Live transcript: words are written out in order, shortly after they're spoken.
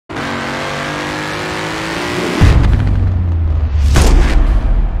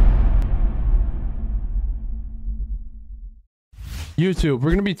YouTube, we're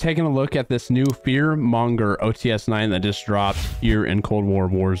going to be taking a look at this new Fear Monger OTS 9 that just dropped here in Cold War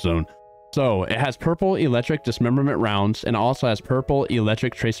Warzone. So it has purple electric dismemberment rounds and also has purple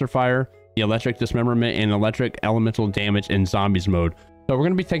electric tracer fire, the electric dismemberment, and electric elemental damage in zombies mode. So we're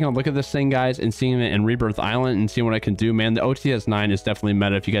going to be taking a look at this thing, guys, and seeing it in Rebirth Island and seeing what I can do. Man, the OTS 9 is definitely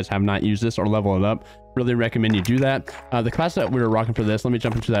meta. If you guys have not used this or level it up, really recommend you do that. The class that we were rocking for this, let me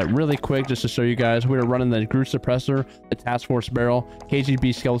jump into that really quick just to show you guys. We were running the Groove Suppressor, the Task Force Barrel,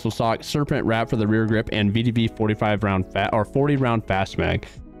 KGB Skeletal Sock, Serpent Wrap for the rear grip, and VDV 45 round or 40 round fast mag.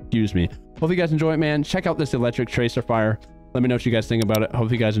 Excuse me. Hope you guys enjoy it, man. Check out this electric tracer fire. Let me know what you guys think about it.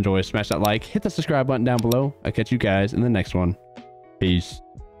 Hope you guys enjoy. Smash that like, hit the subscribe button down below. I'll catch you guys in the next one. Peace.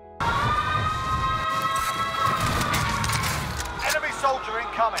 Enemy soldier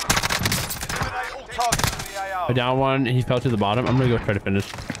incoming. Eliminate all targets in the AO. I down one. He fell to the bottom. I'm gonna go try to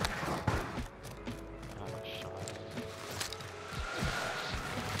finish.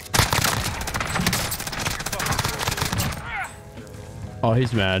 Oh,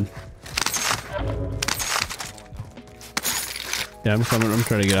 he's mad. Yeah, I'm coming. I'm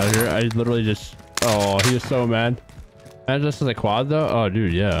trying to get out of here. I literally just... Oh, he was so mad. And just as a quad though? Oh,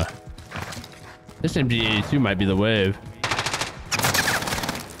 dude, yeah. This MG82 might be the wave.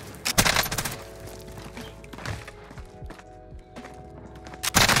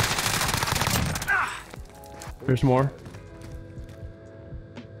 There's more.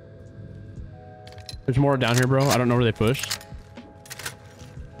 There's more down here, bro. I don't know where they pushed.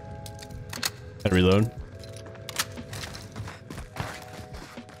 Gotta reload.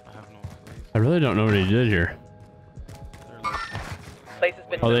 I really don't know what he did here. Place has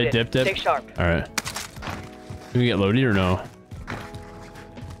been Oh, they looted. dipped it? Stay sharp. All right. Can we get loaded or no?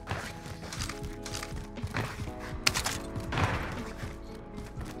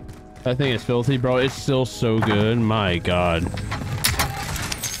 That thing is filthy, bro. It's still so good. My God.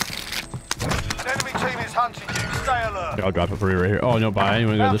 Enemy team is hunting you. Stay alert. I'll drop it for you right here. Oh, no buy. You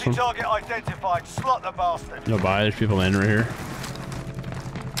want to go to this one? Target identified. Slot the bastard. No buy. There's people landing right here.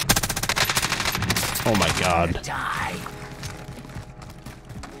 Oh my God. Die.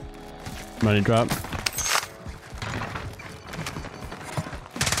 Money drop.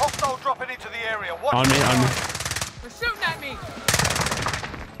 Hostile dropping into the area. Watch On me, the on me. They're shooting at me.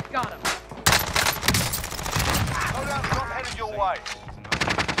 Got him. Loadout drop headed your way.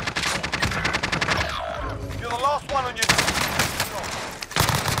 You're the last one on your...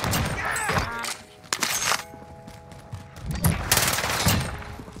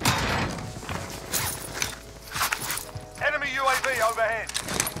 Enemy UAV overhead.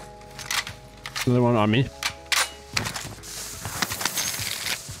 Another one on me.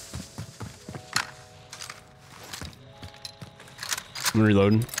 I'm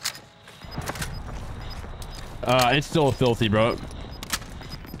reloading. It's still filthy, bro.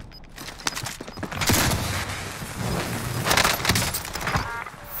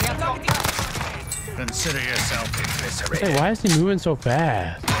 Consider yourself eviscerated. Hey, why is he moving so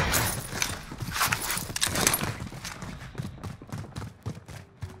fast?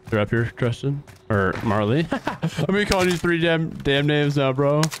 They're up here, Tristan or Marley. I'm gonna call you three damn names now,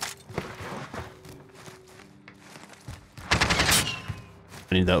 bro.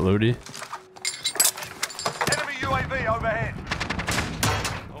 I need that loady. Enemy UAV overhead.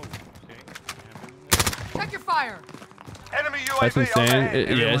 Check your fire. Enemy UAV That's insane.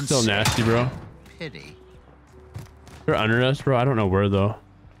 overhead. Yeah, it's still nasty, bro. Pity. They're under us, bro. I don't know where though.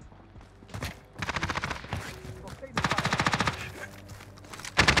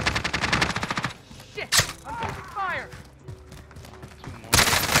 Shit. I'm taking fire.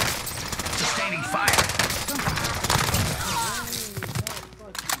 Sustaining fire.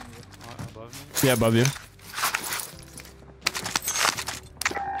 Yeah, above you.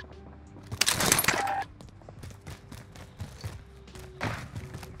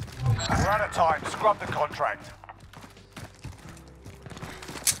 We're out of time. Scrub the contract.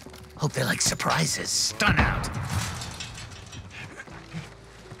 Hope they like surprises. Stun out.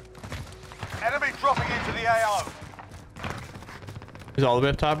 Enemy dropping into the AO. He's all the way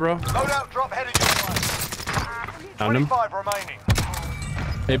up top, bro. Loadout drop headed your way. Found him. 25 remaining.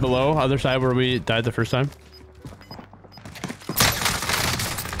 Hey, below, other side where we died the first time.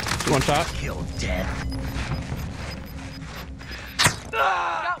 One shot. Kill dead. No,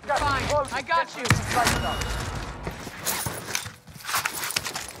 fine. I got you.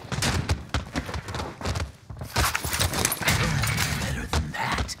 Better than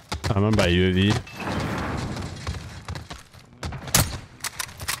that. I'm on by UAV.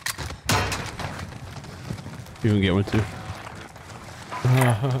 You can get one too.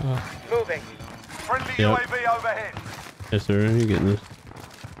 Moving. Friendly Yep. UAV overhead. Yes, sir. You getting this?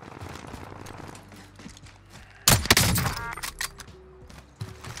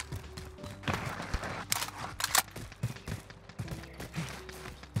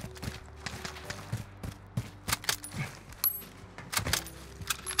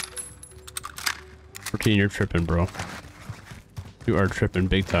 You're tripping, bro. You are tripping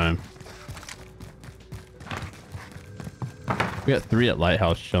big time. We got 3 at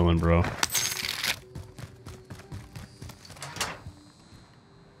Lighthouse chilling, bro.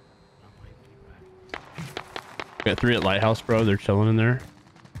 We got 3 at Lighthouse, bro. They're chilling in there.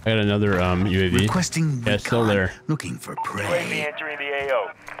 I got another UAV. Requesting yeah, still there. Looking for prey. UAV entering the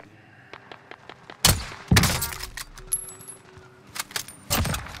AO.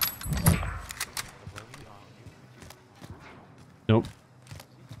 Nope.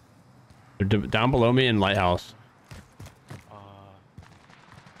 They're down below me in Lighthouse.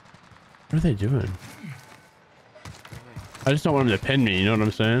 What are they doing? I just don't want them to pin me, you know what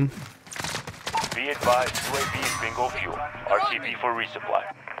I'm saying? Be advised, UAV is bingo fuel. RTB for resupply.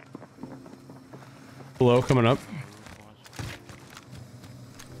 Below coming up.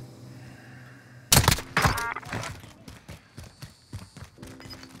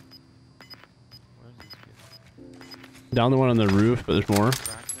 Down the one on the roof, but there's more.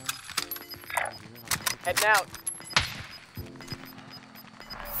 Heading out.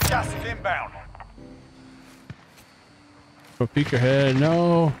 Gas is inbound. Go peek your head.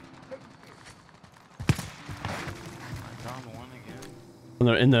 No.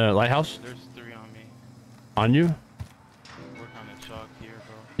 In the lighthouse? There's 3 on me. On you? We're kind of chalked here,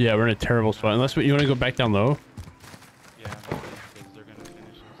 bro. Yeah, we're in a terrible spot. Unless you want to go back down low. Yeah, because they're gonna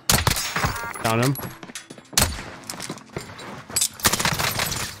finish us. Down him.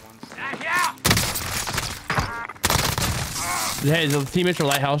 Hey, the teammates are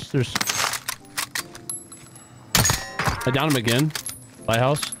Lighthouse. There's. I downed him again.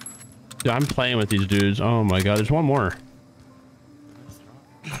 Lighthouse. Dude, I'm playing with these dudes. Oh my god, there's one more.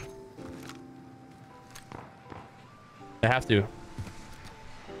 I have to.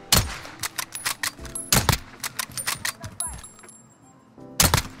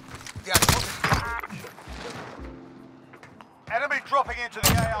 Enemy dropping into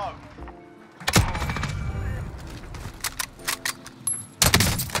the AO.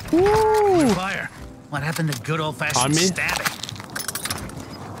 Woo! Fire. What happened to good On old-fashioned me? stabbing?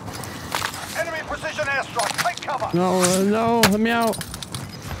 Enemy precision airstrike. Take cover. No, no, let me out.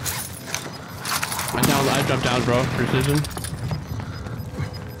 I jumped down, bro. Precision.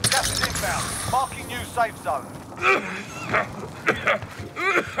 Gas is inbound. Marking new safe zone.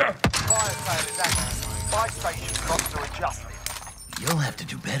 Fire sale is active. Buy station costs are adjusted. You'll have to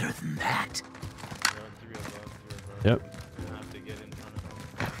do better than that. There are 3 above. Yep. I have to get in front of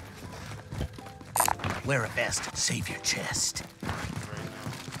them. Wear a vest. Save your chest. Right now.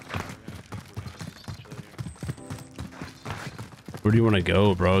 We're gonna just chill here. Where do you want to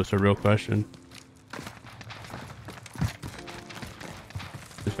go, bro? It's a real question.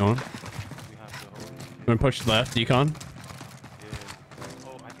 Just going. We have to hold. You want to push left, decon? Yeah.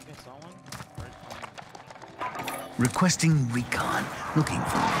 Oh, I think I saw one. Right on. Requesting recon. Looking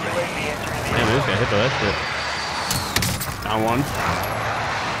for prey. Damn, this guy hit by that shit. Down one.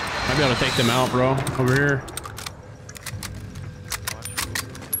 Might be able to take them out, bro. Over here.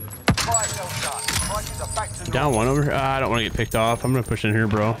 Fire sale shut. Prices are back to Down one over here. I don't want to get picked off. I'm going to push in here,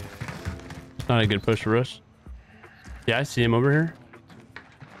 bro. It's not a good push for us. Yeah, I see him over here.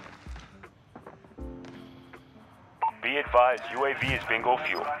 Be advised, UAV is bingo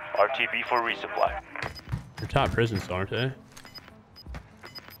fuel. RTB for resupply. They're top prisons, aren't they?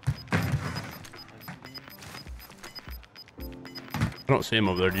 I don't see him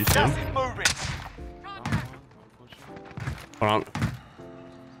over there. Do you see him? Gas is moving. Hold on.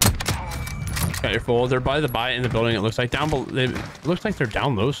 Got your full. They're by the buy in the building. It looks like down below. It looks like they're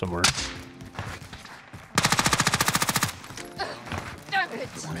down low somewhere. Damn it!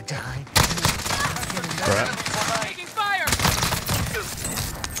 Want to die? Crap. Taking fire!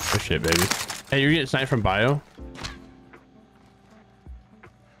 Oh shit, baby. Hey, you're getting sniped from bio.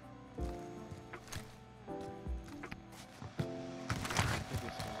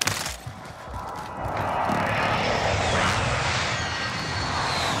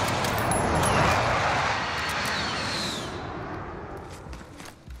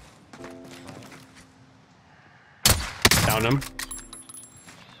 Down him.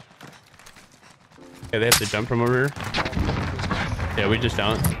 Okay, they have to jump from over here. Yeah, we just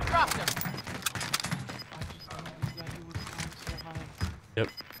down. Dropped him. Yep.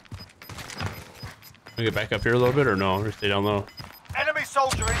 We get back up here a little bit or no? Or stay down low? Enemy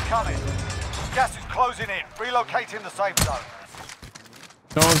soldier incoming. Gas is closing in. Relocating the safe zone.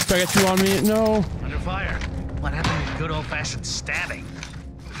 No, I got two on me. No. Under fire. What happened to good old-fashioned stabbing?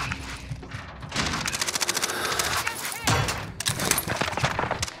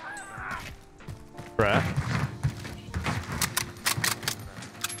 Bruh.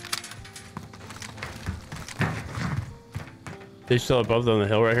 They still above on the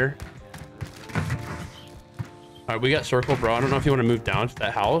hill right here. All right, we got circle, bro. I don't know if you want to move down to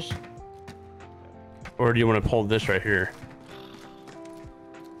that house, or do you want to pull this right here?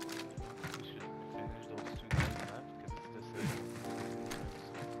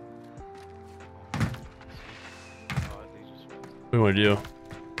 What do you want to do?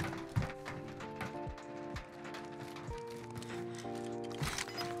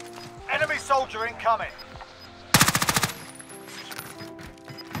 Enemy soldier incoming.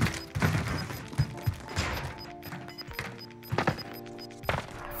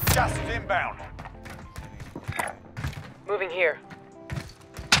 Gas is inbound. Moving here.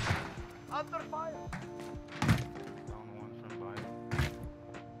 Under fire.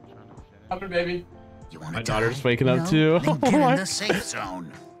 Happen, baby. You want My daughter's waking up too. Then get in the safe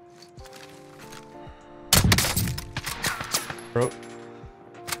zone. Bro.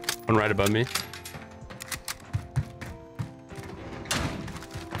 One right above me.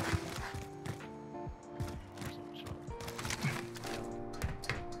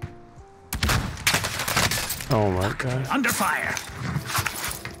 Oh my god. Under fire.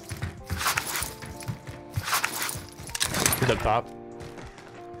 He's up top.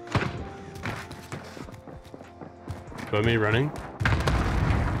 Above me running.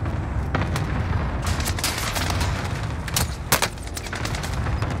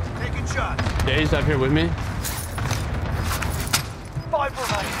 Taking shots. Yeah, he's up here with me. 5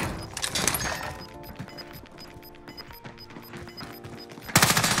 remaining.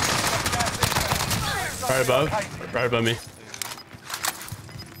 Right above. Right above me.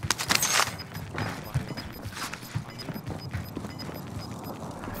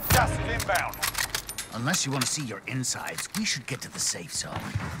 Gas is inbound. Unless you want to see your insides, we should get to the safe zone.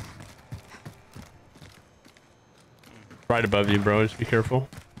 Right above you, bro. Just be careful.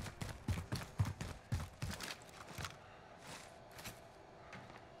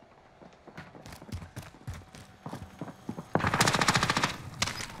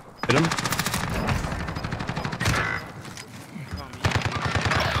 Hit him.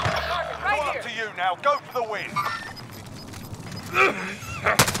 All up to you now. Go for the win.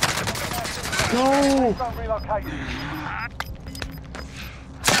 No. Zone relocated.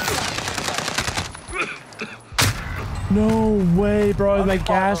 No way, bro. My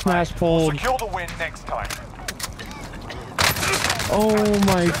gas mask pulled. Secure the win next time. Oh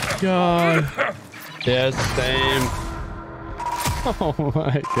my god. Yes, same. Oh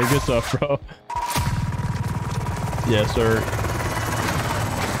my god. Good stuff, bro. Yes, sir.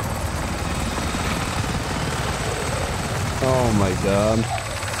 Oh my god.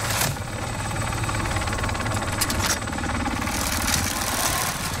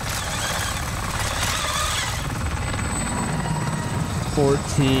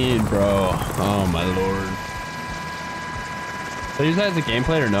 $14, bro. Oh my lord. So you guys the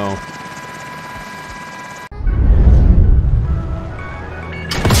gameplay or no?